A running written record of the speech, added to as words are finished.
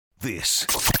This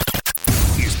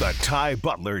is the Ty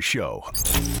Butler Show on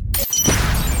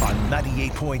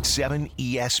 98.7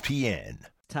 ESPN.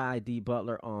 Ty D.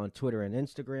 Butler on Twitter and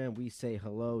Instagram. We say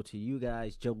hello to you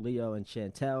guys, Joe, Leo, and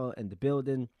Chantel in the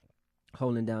building,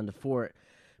 holding down the fort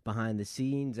behind the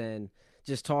scenes and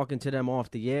just talking to them off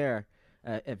the air.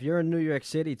 If you're in New York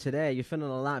City today, you're feeling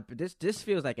a lot. But this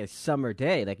feels like a summer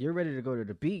day. Like you're ready to go to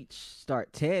the beach,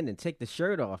 start tan, and take the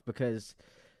shirt off because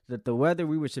the weather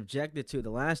we were subjected to the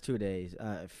last 2 days,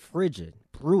 frigid,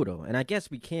 brutal. And I guess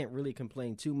we can't really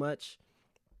complain too much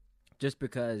just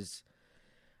because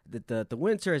the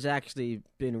winter has actually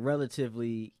been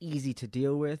relatively easy to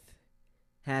deal with.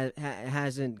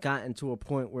 Hasn't gotten to a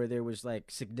point where there was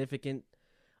like significant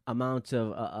amounts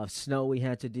of snow we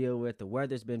had to deal with. The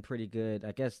weather's been pretty good.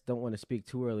 I guess don't want to speak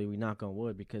too early. We knock on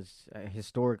wood because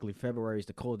historically February is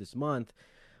the coldest month.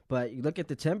 But you look at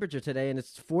the temperature today, and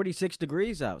it's 46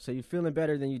 degrees out. So you're feeling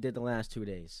better than you did the last 2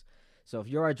 days. So if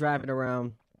you are driving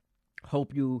around,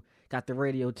 hope you got the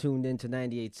radio tuned in to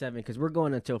 98.7 because we're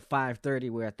going until 5:30,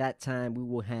 where at that time we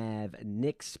will have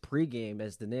Knicks pregame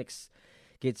as the Knicks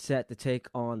get set to take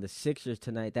on the Sixers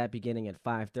tonight. That beginning at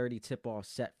 5:30, tip-off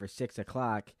set for 6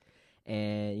 o'clock.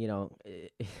 And, you know,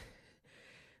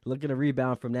 looking to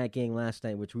rebound from that game last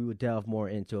night, which we will delve more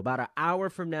into. About an hour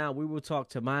from now, we will talk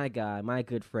to my guy, my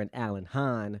good friend Alan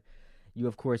Hahn. You,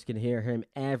 of course, can hear him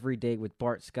every day with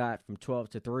Bart Scott from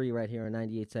 12 to 3 right here on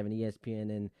 98.7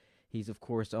 ESPN. And he's, of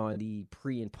course, on the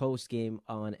pre- and post-game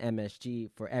on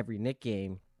MSG for every Knick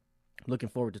game. Looking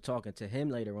forward to talking to him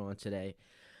later on today.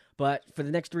 But for the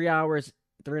next 3 hours,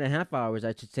 3.5 hours,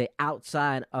 I should say,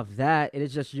 outside of that, it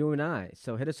is just you and I.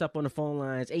 So hit us up on the phone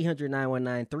lines,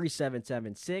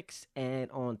 800-919-3776,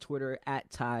 and on Twitter, at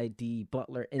Ty D.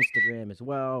 Butler, Instagram as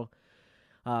well.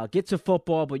 Get to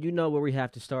football, but you know where we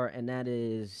have to start, and that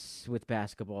is with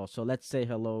basketball. So let's say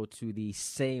hello to the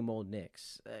same old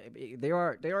Knicks. There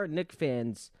are Knicks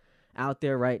fans out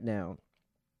there right now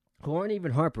who aren't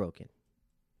even heartbroken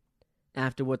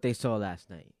after what they saw last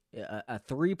night. A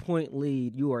 3-point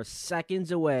lead. You are seconds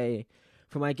away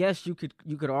from, I guess you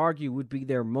could argue, would be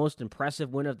their most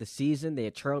impressive win of the season. They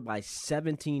had trailed by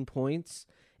 17 points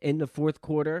in the fourth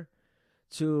quarter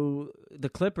to the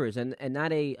Clippers, and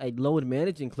not a load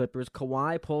managing Clippers.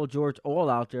 Kawhi, Paul George, all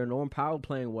out there. Norm Powell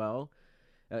playing well.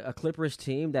 A Clippers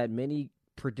team that many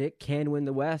predict can win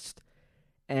the West.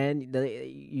 And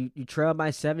you trail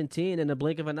by 17 in the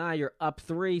blink of an eye. You're up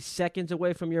 3 seconds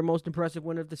away from your most impressive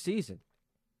win of the season.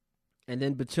 And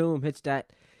then Batum hits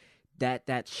that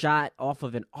shot off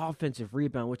of an offensive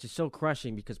rebound, which is so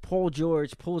crushing because Paul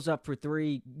George pulls up for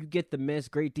 3. You get the miss.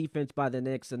 Great defense by the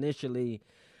Knicks initially.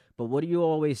 But what do you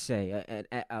always say?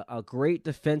 A great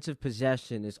defensive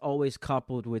possession is always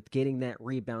coupled with getting that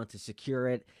rebound to secure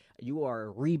it. You are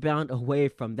a rebound away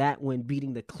from that when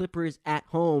beating the Clippers at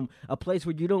home, a place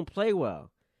where you don't play well.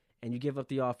 And you give up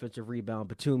the offensive rebound.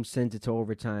 Batum sends it to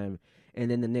overtime. And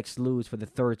then the Knicks lose for the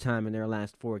third time in their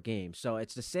last 4 games. So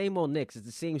it's the same old Knicks. It's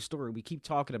the same story. We keep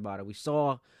talking about it. We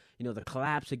saw, the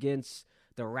collapse against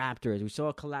the Raptors. We saw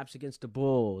a collapse against the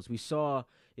Bulls. We saw,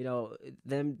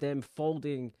 them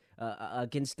folding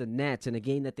against the Nets in a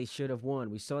game that they should have won.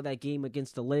 We saw that game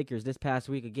against the Lakers this past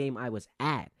week, a game I was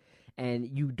at. And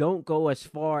you don't go as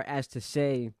far as to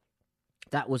say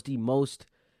that was the most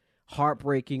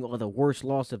heartbreaking or the worst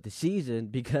loss of the season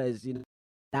because,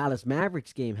 Dallas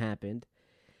Mavericks game happened,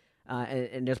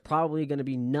 and there's probably going to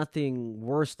be nothing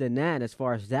worse than that as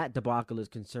far as that debacle is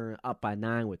concerned, up by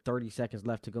 9 with 30 seconds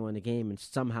left to go in the game and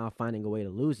somehow finding a way to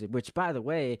lose it, which, by the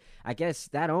way, I guess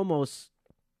that almost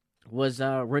was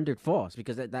rendered false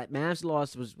because that Mavs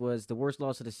loss was the worst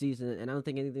loss of the season, and I don't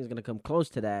think anything's going to come close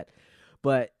to that.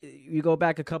 But you go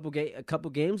back a couple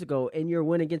games ago, in your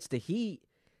win against the Heat,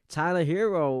 Tyler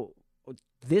Hero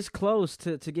this close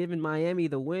to giving Miami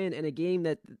the win in a game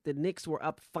that the Knicks were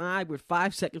up 5 with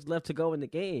 5 seconds left to go in the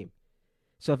game.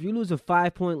 So if you lose a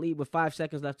 5-point lead with 5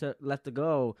 seconds left to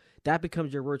go, that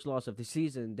becomes your worst loss of the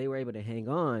season. They were able to hang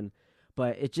on,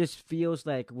 but it just feels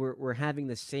like we're having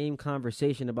the same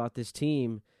conversation about this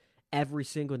team every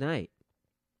single night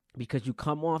because you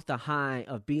come off the high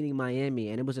of beating Miami,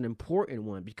 and it was an important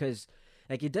one because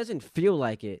it doesn't feel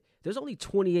like it. There's only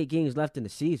 28 games left in the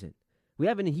season. We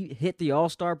haven't hit the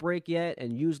All-Star break yet,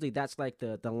 and usually that's like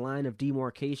the line of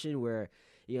demarcation where,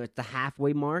 it's the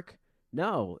halfway mark.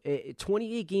 No,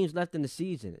 28 games left in the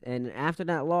season, and after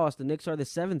that loss, the Knicks are the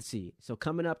 7th seed. So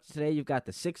coming up today, you've got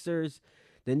the Sixers,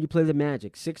 then you play the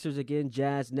Magic, Sixers again,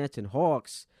 Jazz, Nets, and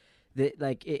Hawks.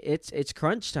 It's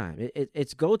crunch time.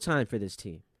 It's go time for this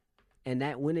team, and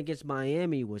that win against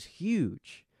Miami was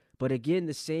huge. But again,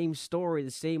 the same story, the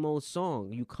same old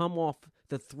song. You come off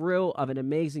the thrill of an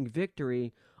amazing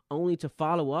victory only to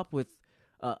follow up with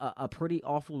a pretty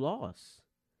awful loss.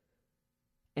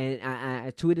 And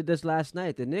I tweeted this last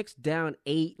night. The Knicks down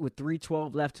 8 with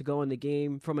 3:12 left to go in the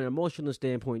game. From an emotional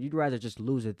standpoint, you'd rather just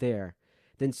lose it there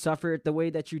than suffer it the way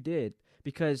that you did.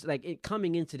 Because,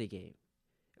 coming into the game,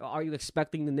 are you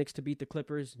expecting the Knicks to beat the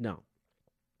Clippers? No.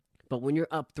 But when you're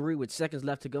up 3 with seconds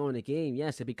left to go in the game,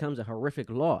 yes, it becomes a horrific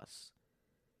loss.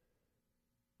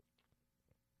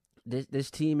 This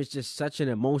team is just such an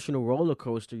emotional roller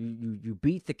coaster. You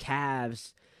beat the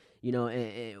Cavs,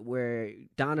 where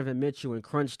Donovan Mitchell in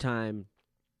crunch time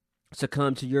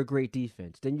succumbed to your great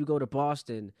defense. Then you go to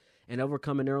Boston and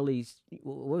overcome an early,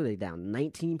 what were they down,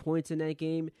 19 points in that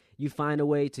game? You find a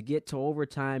way to get to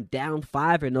overtime, down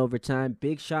 5 in overtime.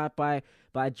 Big shot by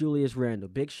Julius Randle,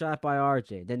 big shot by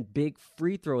RJ, then big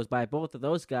free throws by both of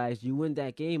those guys. You win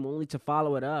that game only to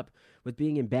follow it up with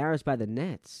being embarrassed by the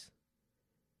Nets.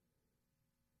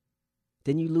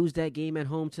 Then you lose that game at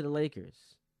home to the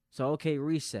Lakers. So, okay,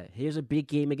 reset. Here's a big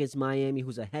game against Miami,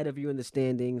 who's ahead of you in the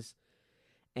standings,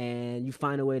 and you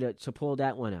find a way to pull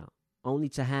that one out, only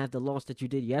to have the loss that you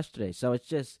did yesterday. So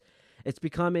it's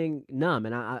becoming numb.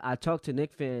 And I talk to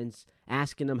Knicks fans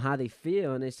asking them how they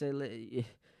feel, and they say,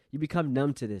 you become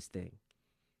numb to this thing.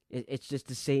 It's just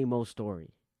the same old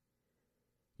story.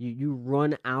 You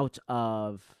run out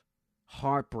of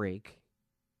heartbreak.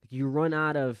 You run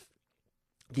out of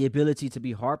the ability to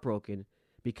be heartbroken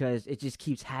because it just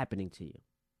keeps happening to you.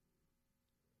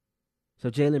 So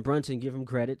Jalen Brunson, give him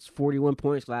credits. 41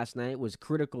 points last night, was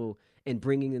critical in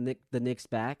bringing the Knicks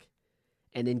back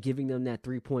and then giving them that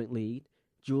 3-point lead.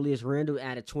 Julius Randle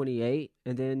added 28,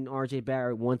 and then RJ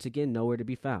Barrett once again nowhere to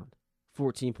be found.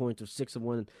 14 points of 6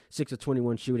 of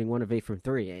 21 shooting, 1 of 8 from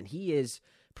 3. And he is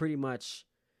pretty much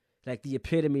like the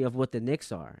epitome of what the Knicks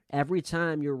are. Every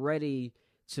time you're ready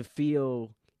to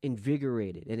feel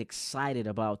invigorated and excited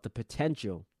about the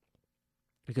potential,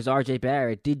 because RJ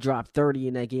Barrett did drop 30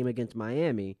 in that game against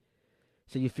Miami,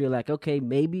 so you feel like, okay,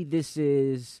 maybe this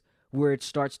is where it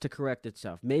starts to correct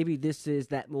itself. Maybe this is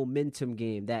that momentum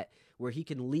game where he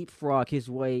can leapfrog his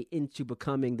way into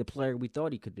becoming the player we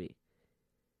thought he could be.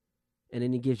 And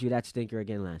then he gives you that stinker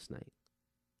again last night.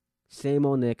 Same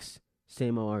old Knicks,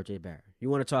 same old RJ Barrett.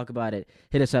 You want to talk about it,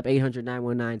 hit us up,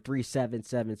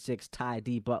 800-919-3776, Ty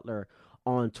D. Butler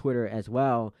on Twitter as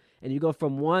well. And you go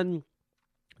from one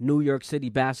New York City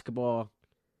basketball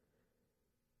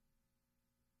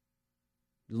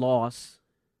loss,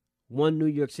 one New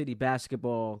York City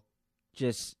basketball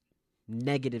just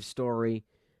negative story,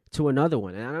 to another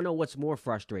one. And I don't know what's more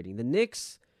frustrating. The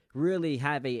Knicks really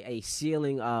have a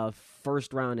ceiling of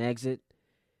first-round exit.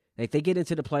 If they get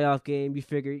into the playoff game, you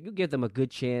figure you give them a good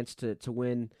chance to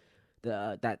win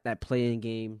that play-in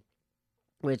game.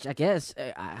 Which I guess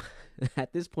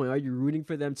at this point, are you rooting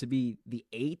for them to be the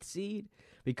 8th seed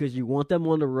because you want them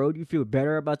on the road? You feel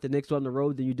better about the Knicks on the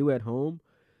road than you do at home,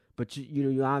 but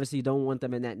you obviously don't want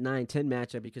them in that 9-10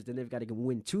 matchup because then they've got to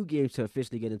win 2 games to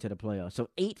officially get into the playoffs. So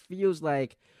 8 feels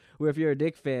like, where if you're a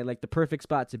Knicks fan, like the perfect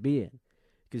spot to be in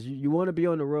because you want to be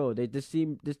on the road. This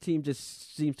team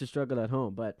just seems to struggle at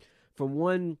home. But from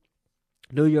one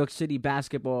New York City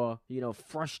basketball,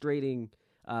 frustrating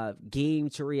game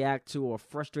to react to or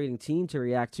frustrating team to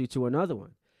react to another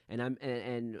one.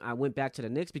 And I went back to the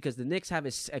Knicks because the Knicks have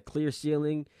a clear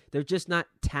ceiling. They're just not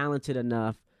talented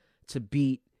enough to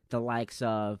beat the likes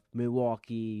of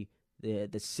Milwaukee, the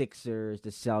Sixers,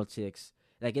 the Celtics,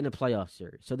 like in the playoff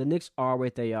series. So the Knicks are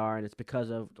what they are, and it's because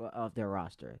of their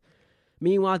roster.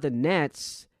 Meanwhile, the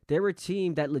Nets, they're a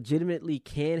team that legitimately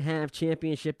can have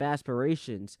championship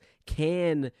aspirations,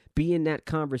 can be in that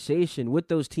conversation with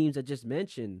those teams I just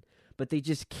mentioned, but they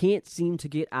just can't seem to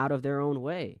get out of their own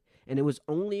way. And it was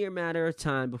only a matter of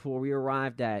time before we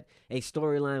arrived at a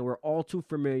storyline we're all too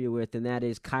familiar with, and that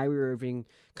is Kyrie Irving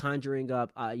conjuring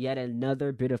up yet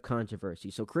another bit of controversy.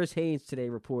 So Chris Haynes today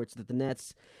reports that the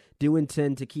Nets do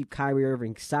intend to keep Kyrie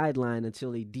Irving sidelined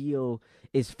until a deal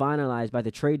is finalized by the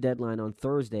trade deadline on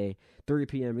Thursday, 3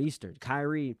 p.m. Eastern.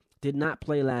 Kyrie did not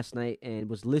play last night and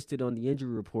was listed on the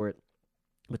injury report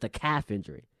with a calf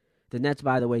injury. The Nets,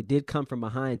 by the way, did come from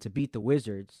behind to beat the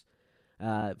Wizards,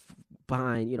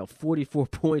 behind 44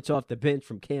 points off the bench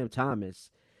from Cam Thomas.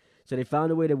 So they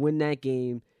found a way to win that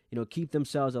game, keep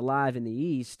themselves alive in the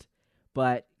East.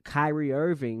 But Kyrie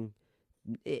Irving,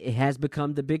 it has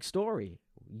become the big story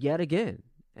yet again.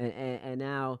 And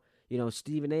now,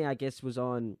 Stephen A., I guess, was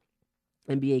on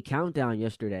NBA Countdown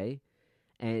yesterday,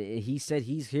 and he said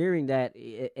he's hearing that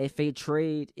if a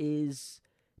trade is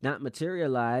not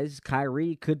materialize,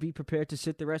 Kyrie could be prepared to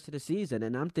sit the rest of the season.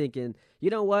 And I'm thinking, you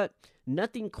know what?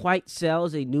 Nothing quite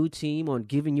sells a new team on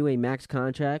giving you a max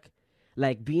contract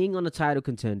like being on a title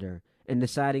contender and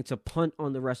deciding to punt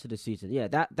on the rest of the season. Yeah,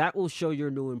 that will show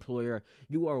your new employer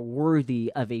you are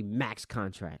worthy of a max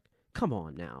contract. Come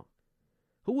on now.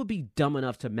 Who would be dumb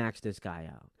enough to max this guy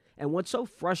out? And what's so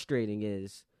frustrating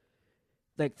is,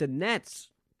 like, the Nets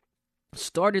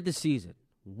started the season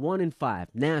 1-5.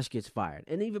 Nash gets fired.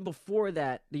 And even before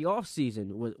that, the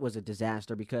offseason was a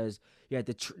disaster because you had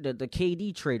the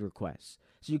KD trade requests.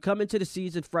 So you come into the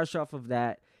season fresh off of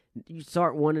that. You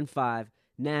start 1-5.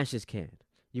 Nash is canned.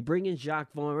 You bring in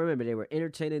Jacques Vaughn. Remember, they were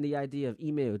entertaining the idea of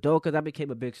Ime Udoka. That became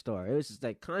a big star. It was just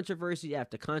like controversy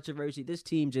after controversy. This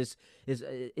team just is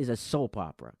a soap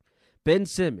opera. Ben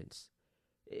Simmons,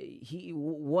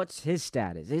 what's his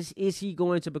status? Is he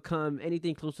going to become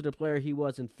anything close to the player he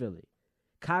was in Philly?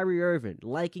 Kyrie Irving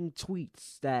liking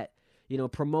tweets that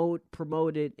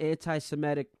promoted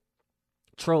anti-Semitic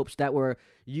tropes that were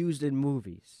used in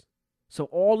movies. So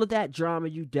all of that drama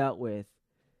you dealt with.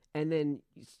 And then,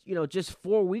 just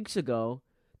 4 weeks ago,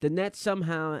 the Nets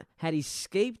somehow had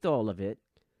escaped all of it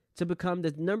to become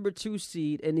the number 2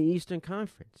 seed in the Eastern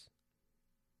Conference.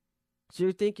 So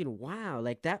you're thinking, wow,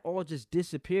 like that all just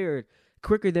disappeared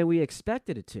quicker than we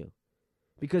expected it to.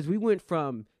 Because we went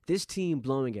from this team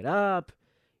blowing it up,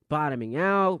 bottoming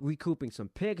out, recouping some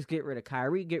picks, get rid of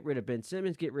Kyrie, get rid of Ben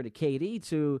Simmons, get rid of KD,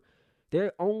 to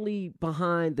they're only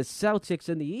behind the Celtics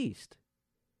in the East.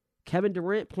 Kevin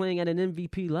Durant playing at an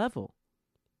MVP level.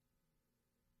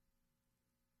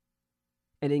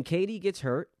 And then KD gets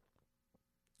hurt.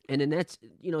 And then that's,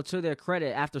 to their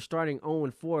credit, after starting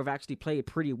 0-4, have actually played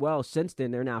pretty well since then.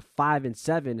 They're now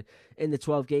 5-7 in the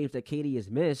 12 games that KD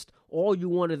has missed. All you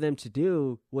wanted them to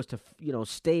do was to,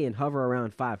 stay and hover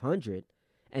around 500.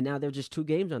 And now they're just 2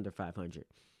 games under 500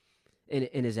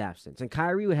 in his absence. And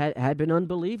Kyrie had been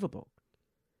unbelievable.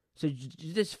 So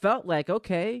you just felt like,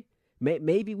 okay,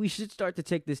 maybe we should start to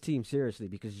take this team seriously,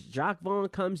 because Jacques Vaughn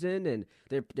comes in and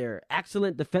they're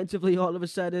excellent defensively all of a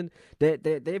sudden.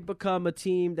 They've become a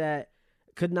team that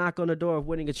could knock on the door of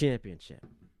winning a championship.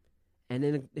 And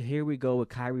then here we go with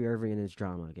Kyrie Irving and his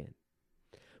drama again.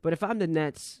 But if I'm the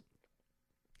Nets,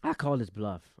 I call his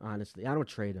bluff, honestly. I don't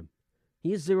trade him.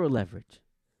 He has 0 leverage.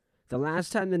 The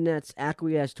last time the Nets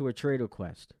acquiesced to a trade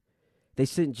request, they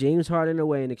sent James Harden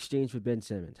away in exchange for Ben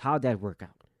Simmons. How'd that work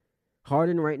out?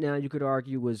 Harden right now, you could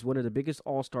argue, was one of the biggest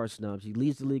all-star snubs. He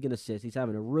leads the league in assists. He's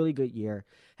having a really good year.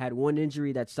 Had one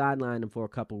injury that sidelined him for a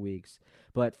couple weeks.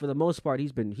 But for the most part,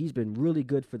 he's been really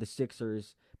good for the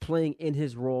Sixers, playing in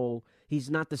his role. He's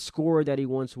not the scorer that he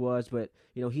once was, but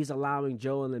he's allowing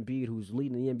Joel Embiid, who's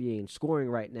leading the NBA in scoring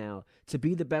right now, to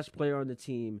be the best player on the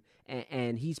team.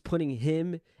 And he's putting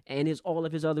him and all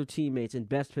of his other teammates in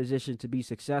best position to be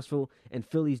successful. And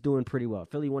Philly's doing pretty well.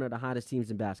 Philly, one of the hottest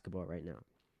teams in basketball right now.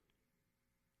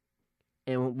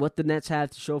 And what the Nets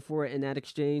have to show for it in that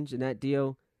exchange, in that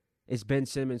deal, is Ben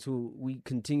Simmons, who we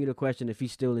continue to question if he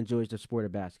still enjoys the sport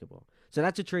of basketball. So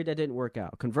that's a trade that didn't work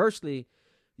out. Conversely,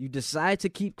 you decide to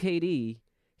keep KD,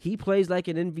 he plays like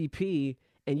an MVP,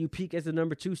 and you peak as the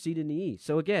number 2 seed in the East.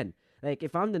 So again, like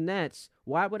if I'm the Nets,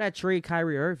 why would I trade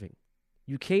Kyrie Irving?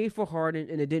 You caved for Harden,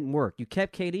 and it didn't work. You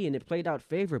kept KD, and it played out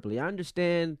favorably. I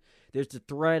understand there's the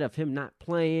threat of him not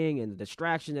playing and the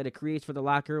distraction that it creates for the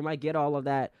locker room. I get all of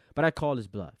that, but I call his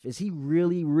bluff. Is he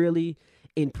really, really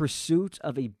in pursuit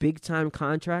of a big-time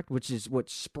contract, which is what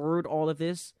spurred all of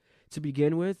this to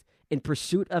begin with? In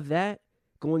pursuit of that,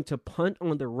 going to punt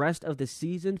on the rest of the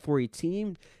season for a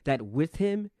team that with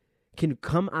him can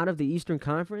come out of the Eastern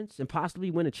Conference and possibly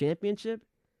win a championship?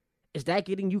 Is that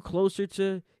getting you closer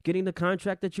to getting the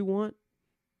contract that you want?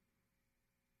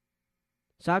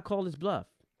 So I call his bluff.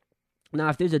 Now,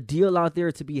 if there's a deal out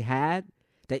there to be had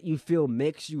that you feel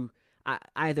makes you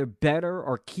either better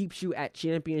or keeps you at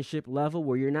championship level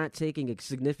where you're not taking a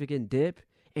significant dip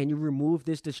and you remove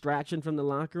this distraction from the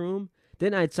locker room,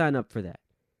 then I'd sign up for that.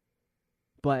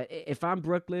 But if I'm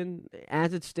Brooklyn,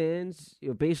 as it stands,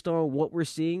 based on what we're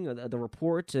seeing, the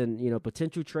reports and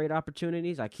potential trade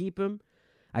opportunities, I keep him.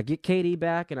 I get KD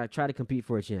back, and I try to compete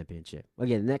for a championship.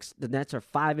 Again, the Nets are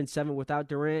 5-7 without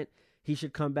Durant. He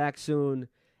should come back soon.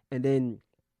 And then,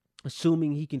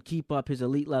 assuming he can keep up his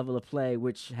elite level of play,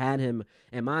 which had him,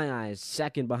 in my eyes,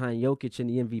 second behind Jokic in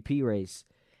the MVP race,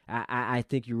 I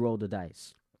think you roll the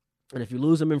dice. And if you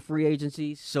lose him in free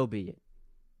agency, so be it.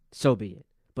 So be it.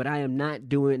 But I am not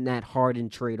doing that Harden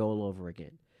trade all over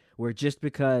again, where just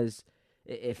because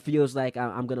it feels like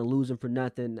I'm going to lose him for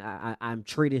nothing, I'm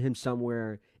trading him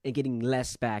somewhere and getting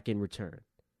less back in return.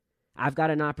 I've got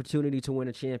an opportunity to win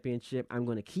a championship. I'm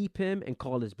going to keep him and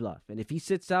call his bluff. And if he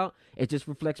sits out, it just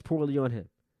reflects poorly on him.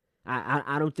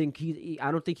 I don't think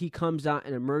he comes out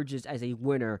and emerges as a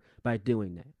winner by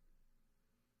doing that.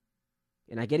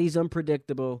 And I get he's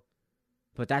unpredictable,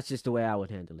 but that's just the way I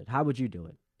would handle it. How would you do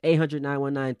it?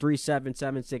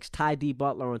 800-919-3776. Ty D.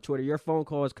 Butler on Twitter. Your phone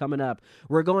call is coming up.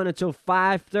 We're going until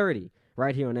 5:30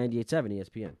 right here on 98.7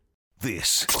 ESPN.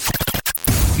 This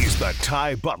is the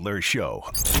Ty Butler Show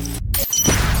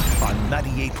on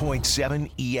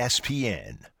 98.7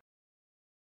 ESPN.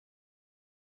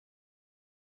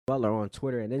 Butler on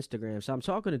Twitter and Instagram. So I'm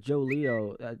talking to Joe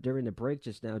Leo during the break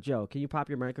just now. Joe, can you pop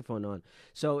your microphone on?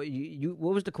 So you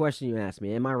what was the question you asked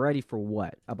me? Am I ready for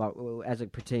what about as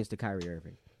it pertains to Kyrie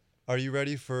Irving? Are you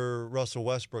ready for Russell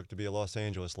Westbrook to be a Los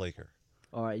Angeles Laker?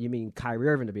 Or you mean Kyrie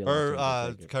Irving to be a Los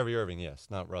Angeles Laker? Kyrie Irving, yes,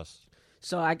 not Russ.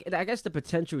 So I guess the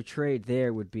potential trade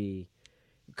there would be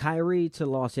Kyrie to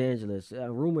Los Angeles.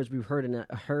 Rumors we've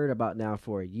heard about now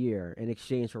for a year in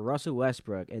exchange for Russell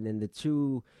Westbrook, and then the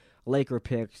two Laker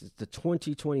picks, the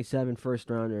 2027 first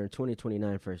rounder and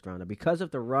 2029 first rounder. Because of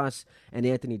the Russ and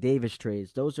Anthony Davis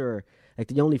trades, those are like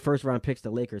the only first round picks the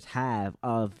Lakers have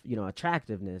of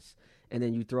attractiveness. And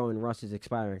then you throw in Russ's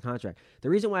expiring contract. The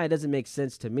reason why it doesn't make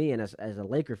sense to me, and as a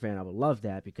Laker fan, I would love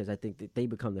that because I think that they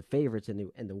become the favorites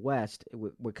in the West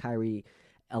with Kyrie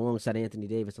alongside Anthony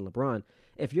Davis and LeBron.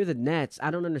 If you're the Nets, I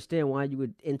don't understand why you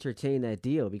would entertain that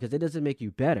deal because it doesn't make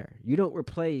you better. You don't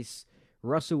replace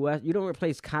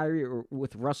Kyrie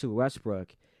with Russell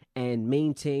Westbrook and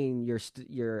maintain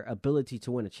your ability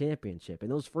to win a championship. And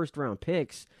those first round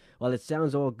picks, while it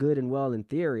sounds all good and well in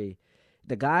theory,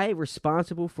 the guy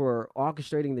responsible for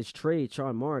orchestrating this trade,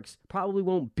 Sean Marks, probably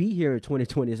won't be here in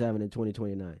 2027 and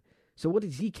 2029. So what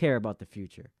does he care about the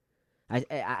future?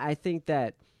 I think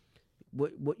that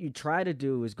what you try to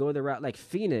do is go the route like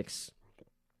Phoenix,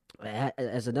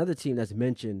 as another team that's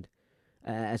mentioned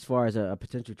as far as a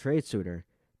potential trade suitor.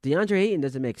 DeAndre Ayton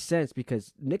doesn't make sense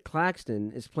because Nick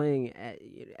Claxton is playing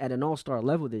at an all-star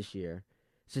level this year.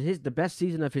 So the best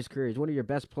season of his career. He's one of your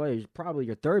best players, probably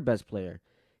your third best player.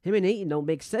 Him and Ayton don't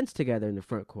make sense together in the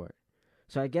front court.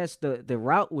 So I guess the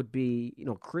route would be,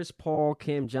 Chris Paul,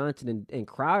 Cam Johnson, and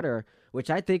Crowder, which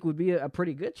I think would be a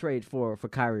pretty good trade for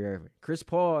Kyrie Irving. Chris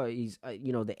Paul, he's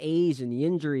the age and the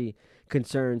injury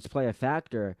concerns play a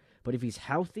factor, but if he's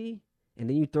healthy, and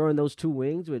then you throw in those two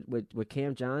wings with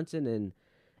Cam Johnson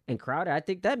and Crowder, I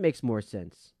think that makes more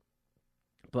sense.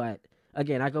 But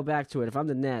again, I go back to it. If I'm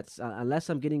the Nets, unless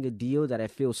I'm getting a deal that I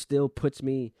feel still puts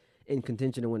me in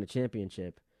contention to win a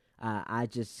championship, I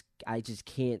just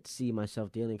can't see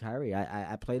myself dealing Kyrie.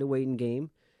 I played a waiting game.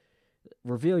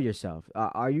 Reveal yourself.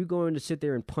 Are you going to sit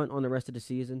there and punt on the rest of the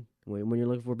season when you're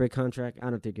looking for a big contract? I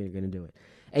don't think you're going to do it.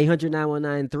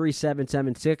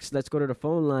 800-919-3776. Let's go to the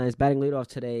phone lines. Batting leadoff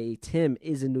today, Tim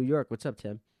is in New York. What's up,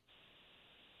 Tim?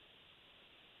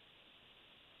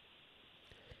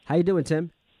 How you doing, Tim?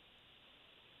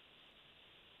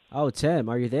 Oh, Tim,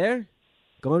 are you there?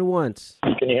 Going once.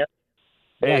 Can you hear?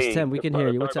 Yes, Hey, Tim, we can hear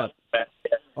you. What's up? that.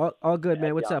 All good,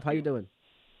 man. What's up? How you doing?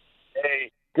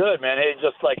 Hey, good, man. Hey,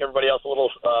 just like everybody else, a little,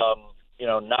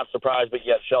 not surprised, but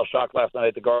yet shell-shocked last night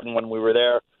at the Garden when we were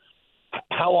there.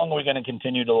 How long are we going to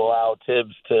continue to allow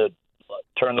Tibbs to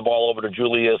turn the ball over to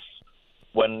Julius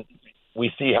when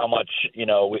we see how much,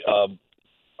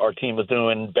 our team is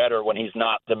doing better when he's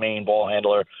not the main ball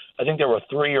handler? I think there were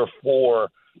 3 or 4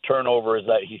 turnovers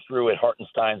that he threw at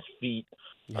Hartenstein's feet.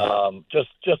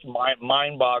 Just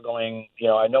mind-boggling.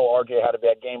 I know RJ had a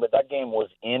bad game, but that game was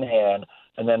in hand.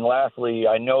 And then lastly,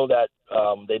 I know that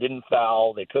they didn't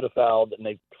foul. They could have fouled, and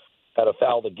they had a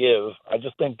foul to give. I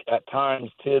just think at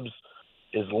times Tibbs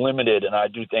is limited, and I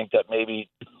do think that maybe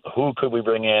who could we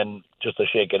bring in just to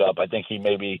shake it up? I think he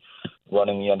may be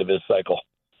running the end of his cycle.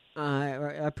 I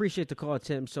appreciate the call,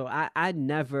 Tim. So I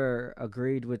never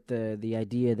agreed with the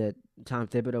idea that Tom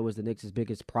Thibodeau was the Knicks'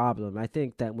 biggest problem. I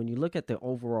think that when you look at the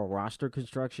overall roster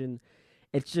construction,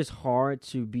 it's just hard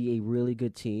to be a really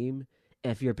good team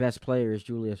if your best player is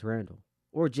Julius Randle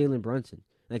or Jalen Brunson.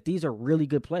 Like, these are really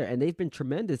good players, and they've been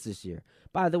tremendous this year.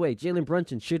 By the way, Jalen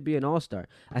Brunson should be an all-star.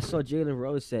 I saw Jalen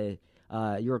Rose say,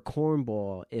 you're a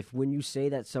cornball if when you say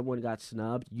that someone got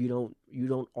snubbed, you don't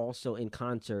also in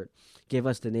concert give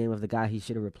us the name of the guy he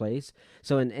should have replaced.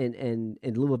 So in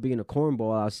lieu of being a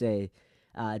cornball, I'll say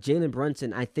Jalen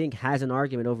Brunson, I think, has an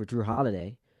argument over Drew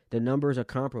Holiday. The numbers are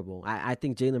comparable. I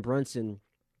think Jalen Brunson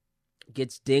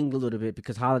gets dinged a little bit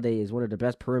because Holiday is one of the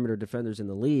best perimeter defenders in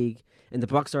the league, and the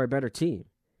Bucks are a better team.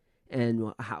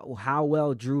 And how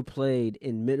well Drew played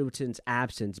in Middleton's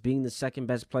absence, being the second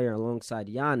best player alongside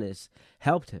Giannis,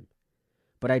 helped him.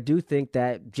 But I do think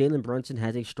that Jalen Brunson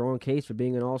has a strong case for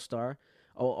being an all-star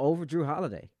over Drew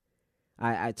Holiday.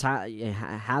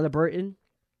 Halliburton,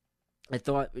 I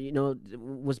thought,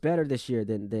 was better this year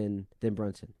than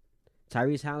Brunson.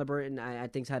 Tyrese Halliburton, I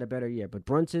think's had a better year. But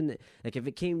Brunson, like if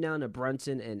it came down to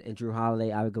Brunson and Drew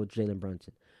Holiday, I would go Jalen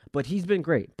Brunson. But he's been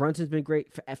great. Brunson's been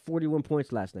great at 41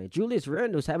 points last night. Julius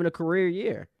Randle's having a career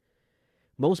year.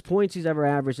 Most points he's ever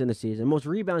averaged in the season, most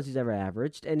rebounds he's ever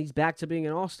averaged, and he's back to being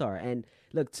an all-star. And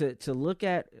look, to look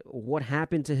at what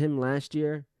happened to him last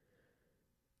year,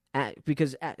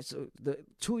 because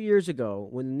 2 years ago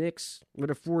when the Knicks were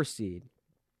the 4 seed,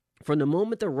 from the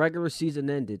moment the regular season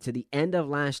ended to the end of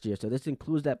last year, so this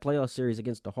includes that playoff series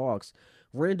against the Hawks,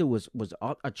 Randle was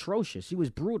atrocious. He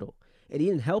was brutal, and he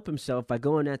didn't help himself by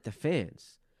going at the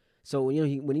fans. So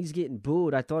when he's getting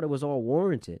booed, I thought it was all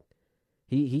warranted.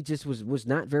 He just was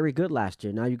not very good last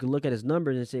year. Now you can look at his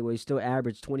numbers and say, well, he still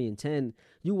averaged 20 and 10.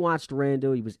 You watched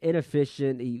Randle. He was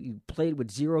inefficient. He played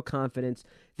with zero confidence.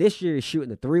 This year he's shooting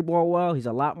the 3-ball well. He's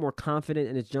a lot more confident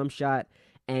in his jump shot,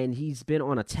 and he's been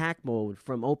on attack mode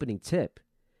from opening tip.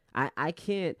 I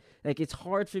can't, it's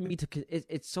hard for me to,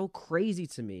 it's so crazy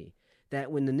to me that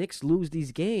when the Knicks lose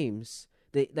these games,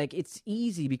 it's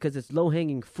easy because it's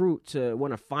low-hanging fruit to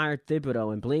want to fire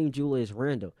Thibodeau and blame Julius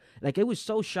Randle. It was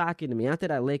so shocking to me. After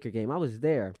that Laker game, I was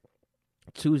there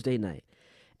Tuesday night,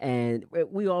 and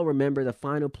we all remember the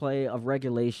final play of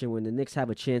regulation when the Knicks have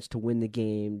a chance to win the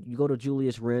game. You go to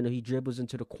Julius Randle, he dribbles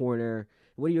into the corner.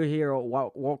 What do you hear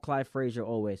Walt Clyde Frazier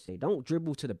always say? Don't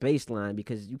dribble to the baseline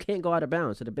because you can't go out of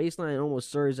bounds. So the baseline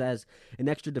almost serves as an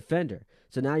extra defender.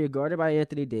 So now you're guarded by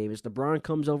Anthony Davis. LeBron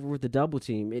comes over with the double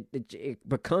team. It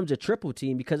becomes a triple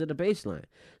team because of the baseline.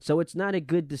 So it's not a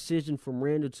good decision from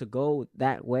Randle to go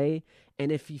that way.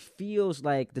 And if he feels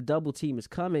like the double team is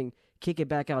coming, kick it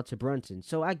back out to Brunson.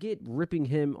 So I get ripping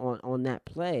him on that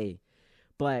play.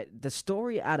 But the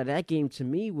story out of that game to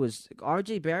me was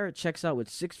R.J. Barrett checks out with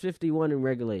 6:51 in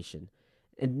regulation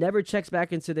and never checks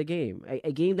back into the game,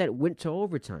 a game that went to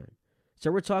overtime.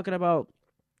 So we're talking about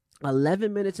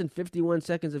 11 minutes and 51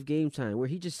 seconds of game time where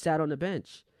he just sat on the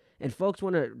bench. And folks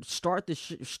want to start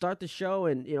the show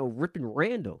and, ripping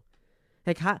Randle.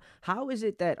 How is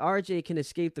it that R.J. can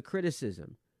escape the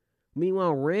criticism?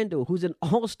 Meanwhile, Randle, who's an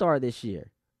all-star this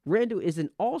year, and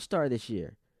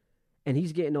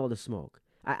he's getting all the smoke.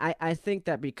 I think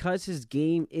that because his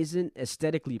game isn't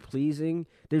aesthetically pleasing,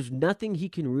 there's nothing he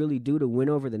can really do to win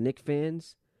over the Knicks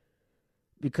fans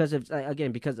because of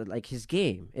his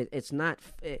game. It's not,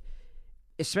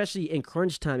 especially in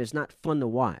crunch time, it's not fun to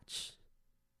watch.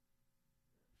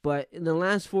 But in the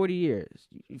last 40 years,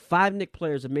 5 Knicks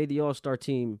players have made the All-Star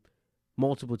team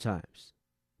multiple times.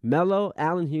 Melo,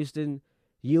 Allen Houston,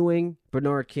 Ewing,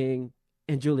 Bernard King,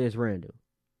 and Julius Randle.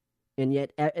 And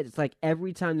yet, it's like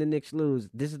every time the Knicks lose,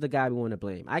 this is the guy we want to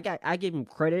blame. I give him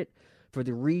credit for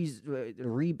the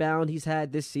rebound he's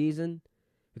had this season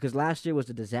because last year was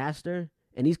a disaster,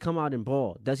 and he's come out and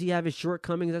balled. Does he have his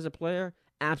shortcomings as a player?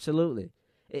 Absolutely.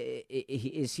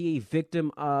 Is he a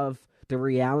victim of the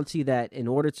reality that in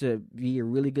order to be a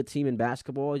really good team in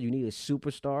basketball, you need a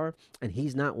superstar, and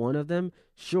he's not one of them?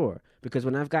 Sure, because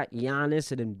when I've got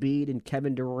Giannis and Embiid and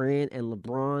Kevin Durant and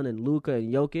LeBron and Luka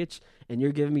and Jokic, and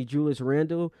you're giving me Julius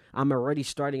Randle, I'm already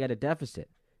starting at a deficit.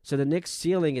 So the Knicks'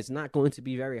 ceiling is not going to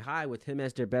be very high with him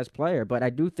as their best player, but I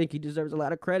do think he deserves a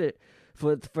lot of credit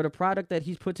for the product that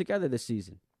he's put together this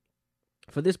season,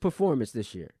 for this performance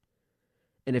this year.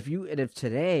 And if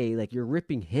today, you're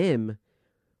ripping him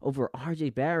over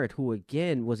R.J. Barrett, who,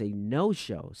 again, was a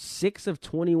no-show. 6 of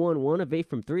 21, 1 of 8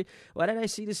 from 3. Why did I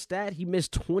see the stat? He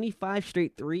missed 25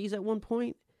 straight threes at one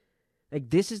point.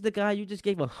 This is the guy you just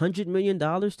gave $100 million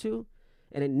to?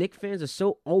 And Knicks fans are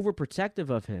so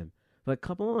overprotective of him. But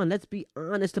come on, let's be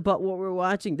honest about what we're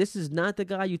watching. This is not the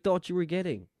guy you thought you were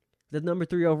getting. The number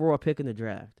 3 overall pick in the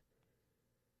draft.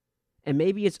 And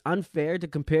maybe it's unfair to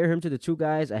compare him to the 2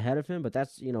 guys ahead of him, but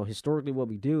that's, historically what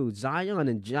we do. Zion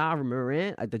and Ja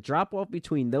Morant, the drop-off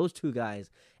between those 2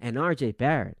 guys and R.J.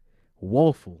 Barrett,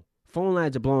 woeful. Phone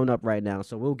lines are blowing up right now,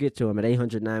 so we'll get to him at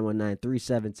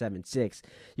 800-919-3776.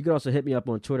 You can also hit me up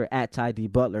on Twitter at Ty D.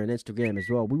 Butler and Instagram as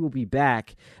well. We will be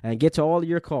back and get to all of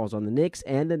your calls on the Knicks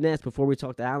and the Nets before we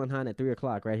talk to Alan Hahn at 3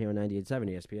 o'clock right here on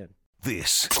 98.7 ESPN.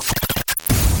 This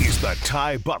is the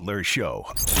Ty Butler Show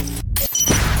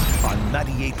on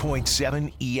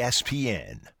 98.7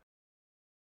 ESPN.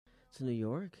 To New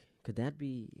York? Could that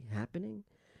be happening?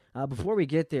 Before we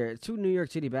get there, 2 New York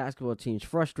City basketball teams,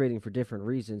 frustrating for different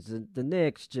reasons. The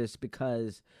Knicks, just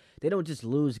because they don't just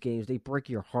lose games, they break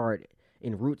your heart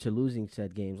en route to losing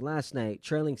said games. Last night,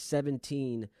 trailing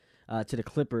 17 to the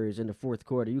Clippers in the fourth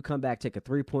quarter. You come back, take a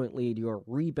 3-point lead. You're a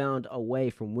rebound away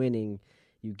from winning.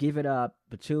 You give it up.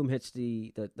 Batum hits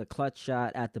the clutch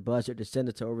shot at the buzzer to send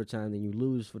it to overtime. Then you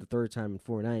lose for the third time in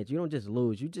 4 nights. You don't just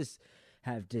lose. You just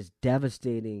have just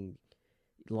devastating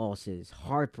losses,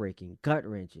 heartbreaking,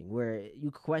 gut-wrenching, where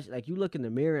you question, like you look in the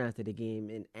mirror after the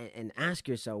game and ask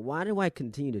yourself, why do I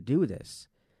continue to do this?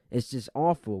 It's just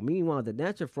awful. Meanwhile, the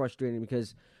Nets are frustrating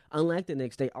because unlike the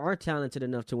Knicks, they are talented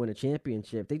enough to win a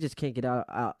championship. They just can't get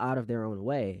out of their own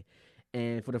way.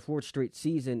 And for the 4th straight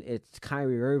season, it's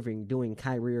Kyrie Irving doing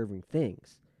Kyrie Irving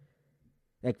things.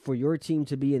 Like, for your team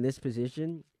to be in this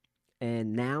position,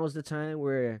 and now's the time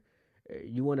where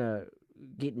you want to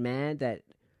get mad that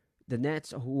the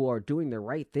Nets, who are doing the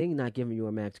right thing, not giving you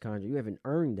a max contract, you haven't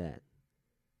earned that.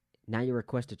 Now you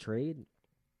request a trade?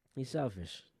 He's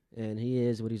selfish. And he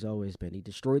is what he's always been. He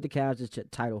destroyed the Cavs'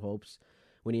 title hopes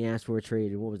when he asked for a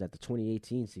trade. And what was that, the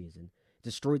 2018 season?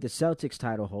 Destroyed the Celtics'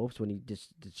 title hopes when he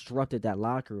disrupted that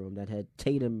locker room that had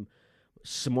Tatum,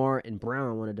 Smart, and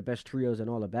Brown, one of the best trios in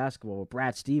all of basketball.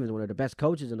 Brad Stevens, one of the best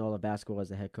coaches in all of basketball as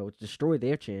the head coach, destroyed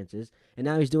their chances. And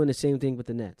now he's doing the same thing with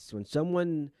the Nets. When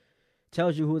someone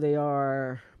tells you who they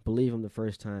are, believe them the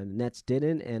first time. The Nets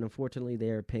didn't, and unfortunately, they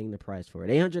are paying the price for it.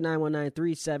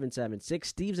 800-919-3776.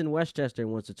 Steve's in Westchester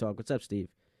and wants to talk. What's up, Steve?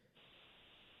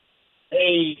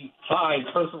 Hey, hi.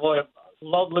 First of all, I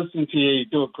love listening to you. You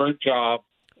do a great job.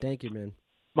 Thank you, man.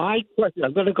 My question,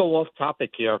 I'm going to go off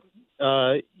topic here.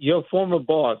 Your former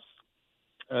boss,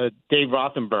 Dave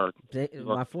Rothenberg.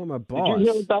 My former boss. Did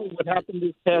you hear about what happened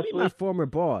this past week? My former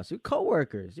boss. We're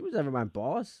co-workers. He was never my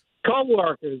boss.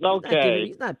 Co-workers, okay.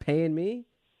 He's not paying me.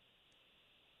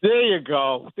 There you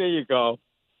go.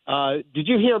 Did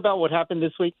you hear about what happened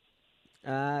this week?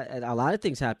 A lot of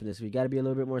things happened this week. Got to be a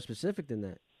little bit more specific than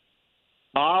that.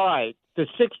 All right. The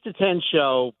 6 to 10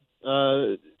 show.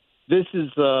 This is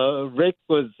Rick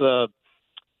was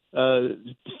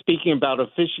speaking about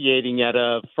officiating at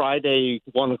a Friday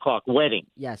 1:00 wedding.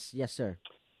 Yes, sir.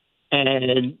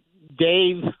 And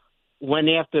Dave went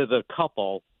after the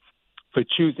couple for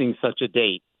choosing such a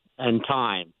date and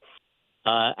time,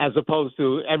 as opposed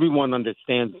to everyone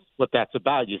understands what that's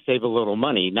about. You save a little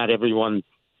money. Not everyone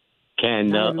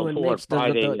can afford makes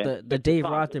Friday. The Dave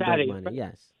Rothenberg money,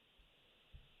 yes.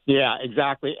 Yeah,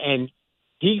 exactly. And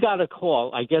he got a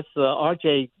call. I guess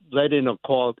RJ let in a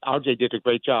call. RJ did a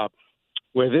great job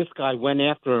where this guy went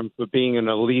after him for being an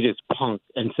elitist punk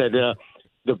and said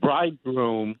the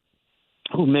bridegroom,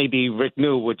 who maybe Rick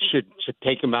knew should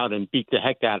take him out and beat the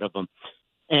heck out of him.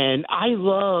 And I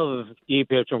love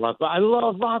I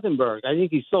love Rothenberg. I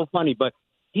think he's so funny, but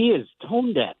he is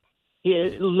tone deaf.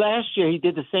 Last year he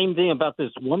did the same thing about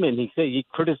this woman. He said he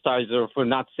criticized her for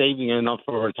not saving enough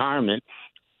for retirement.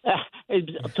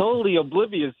 It's totally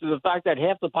oblivious to the fact that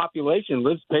half the population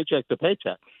lives paycheck to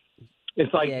paycheck.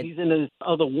 It's like he's in this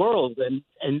other world.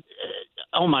 And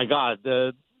oh, my God,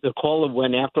 the caller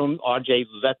went after him. RJ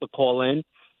let the call in.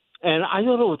 And I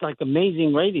thought it was like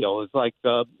amazing radio. It's like,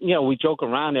 we joke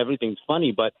around, everything's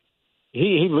funny, but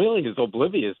he really is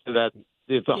oblivious to that.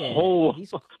 There's a whole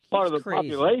part of the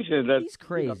population that he's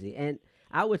crazy. And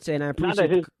I would say, and I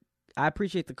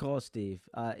appreciate the call, Steve.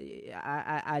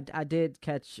 I did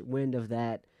catch wind of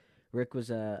that. Rick was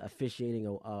officiating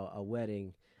a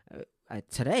wedding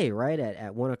today, right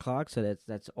at 1:00. So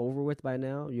that's over with by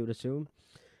now. You would assume.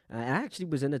 I actually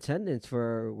was in attendance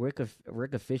for Rick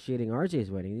officiating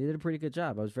RJ's wedding. He did a pretty good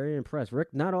job. I was very impressed.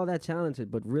 Rick, not all that talented,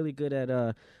 but really good at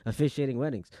officiating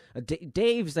weddings.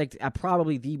 Dave's like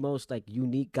probably the most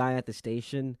unique guy at the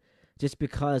station, just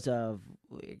because of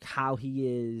how he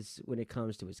is when it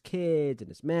comes to his kids and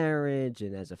his marriage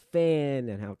and as a fan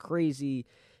and how crazy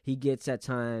he gets at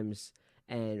times.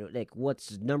 And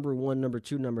what's number 1, number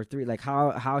 2, number 3,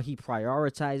 how he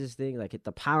prioritizes things,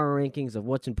 the power rankings of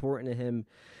what's important to him.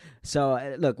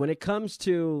 So look, when it comes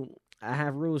to, I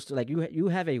have rules to you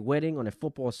have a wedding on a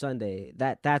football Sunday.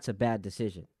 That's a bad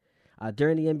decision.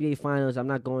 During the NBA Finals, I'm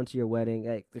not going to your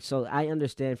wedding. So I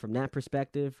understand from that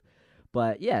perspective.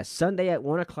 But yeah, Sunday at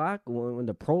 1:00 when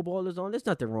the Pro Bowl is on, there's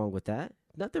nothing wrong with that.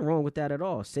 Nothing wrong with that at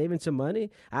all. Saving some money.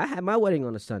 I had my wedding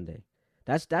on a Sunday.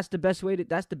 That's the best way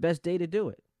that's the best day to do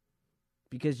it,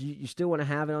 because you still want to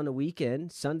have it on the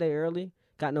weekend, Sunday early.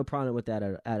 Got no problem with that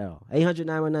at all.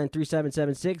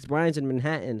 800-919-3776. Brian's in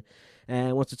Manhattan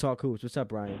and wants to talk hoops. What's up,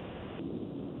 Brian?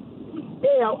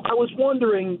 Yeah, I was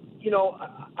wondering.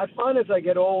 I find as I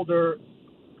get older,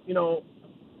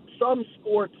 some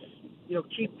sports,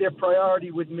 keep their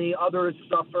priority with me. Others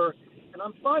suffer, and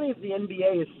I'm finding the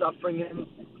NBA is suffering.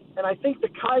 And I think the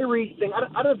Kyrie thing, I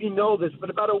don't know if you know this, but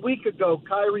about a week ago,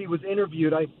 Kyrie was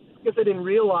interviewed. I guess I didn't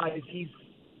realize he's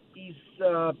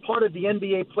part of the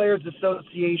NBA Players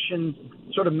Association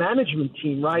sort of management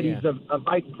team, right? Yeah. He's a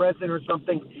vice president or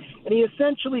something. And he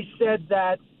essentially said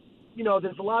that,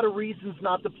 there's a lot of reasons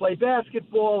not to play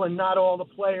basketball and not all the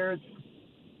players,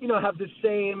 have the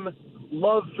same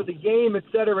love for the game, et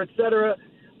cetera, et cetera.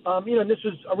 And this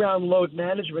was around load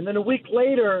management. Then a week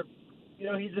later,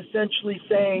 he's essentially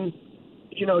saying,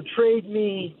 trade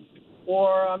me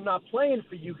or I'm not playing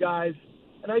for you guys.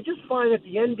 And I just find that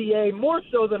the NBA, more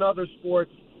so than other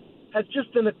sports, has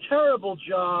just done a terrible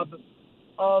job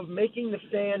of making the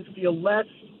fans feel less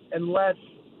and less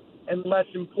and less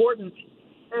important.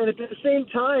 And at the same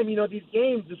time, these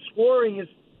games, the scoring is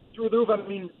through the roof. I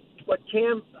mean,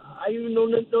 I even know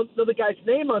the guy's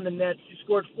name on the Nets. He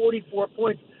scored 44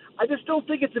 points. I just don't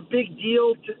think it's a big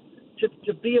deal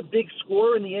to be a big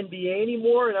scorer in the NBA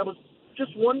anymore. And I was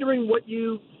just wondering what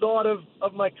you thought of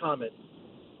my comment.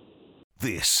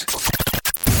 This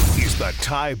is the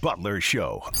Ty Butler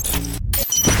Show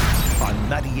on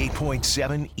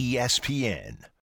 98.7 ESPN.